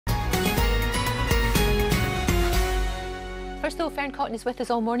First of all, Fern Cotton is with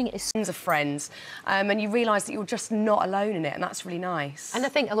us all morning. It's Of friends, and you realise that you're just not alone in it, and that's really nice. And I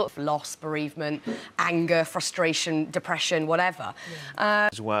think a lot of loss, bereavement, anger, frustration, depression, whatever.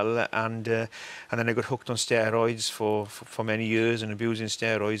 As well, and then I got hooked on steroids for many years and abusing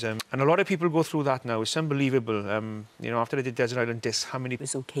steroids. And a lot of people go through that now. It's unbelievable. You know, after I did Desert Island Disc, how many... It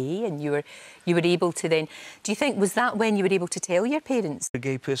was OK, and you were able to then... Do you think, was that when you were able to tell your parents? A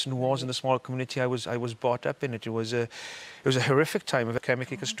gay person who was in the small community I was brought up in. It was a horrific time. I was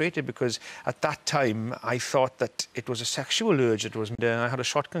chemically castrated because at that time I thought that it was a sexual urge. It was. I had a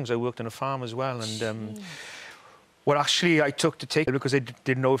shotgun because I worked on a farm as well, and well, actually, I took to take it because they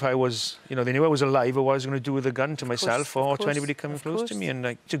didn't know if I was, you know, they knew I was alive or what I was going to do with the gun to myself or to anybody coming close to me, and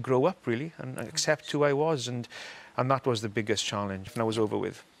like, to grow up really and accept who I was, and that was the biggest challenge. And I was over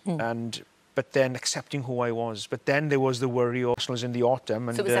with, but then accepting who I was. But then there was the worry of nationals in the autumn.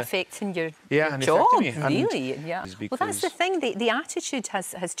 And, so it was affecting your and job, really? Yeah. Well, that's the thing. The attitude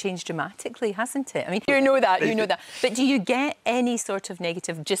has changed dramatically, hasn't it? I mean, you know that. But do you get any sort of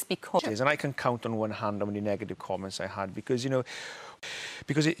negative just because... And I can count on one hand how many negative comments I had because, you know,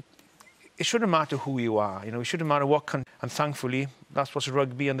 because it shouldn't matter who you are, you know, it shouldn't matter what country. And thankfully, that's what's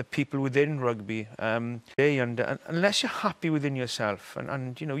rugby and the people within rugby. And unless you're happy within yourself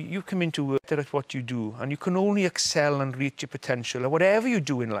and you know, you come into work at what you do and you can only excel and reach your potential or whatever you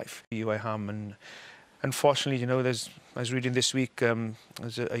do in life. I am, and unfortunately, you know, I was reading this week,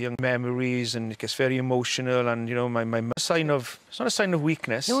 there's a young memories and it gets very emotional, and you know, my sign of, it's not a sign of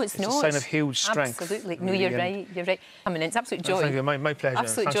weakness. No, it's not. It's a sign of huge strength. Absolutely. No, you're right. You're right. I mean, it's absolute joy. Thank you. My pleasure.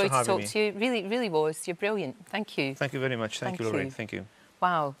 Absolute Thanks joy for having to talk me. to you. Really, really was. You're brilliant. Thank you. Thank you very much. Thank you, Lorraine. Thank you.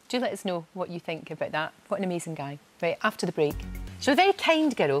 Wow. Do let us know what you think about that. What an amazing guy. Right, after the break. She was a very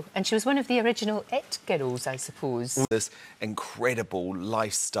kind girl, and she was one of the original It girls, I suppose. This incredible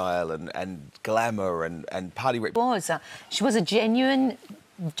lifestyle and glamour and party rip. She was a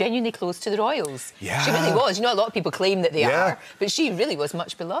genuinely close to the royals. Yeah. She really was. You know, a lot of people claim that they are, but she really was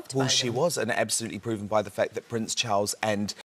much beloved by them. Well, she was, and absolutely proven by the fact that Prince Charles and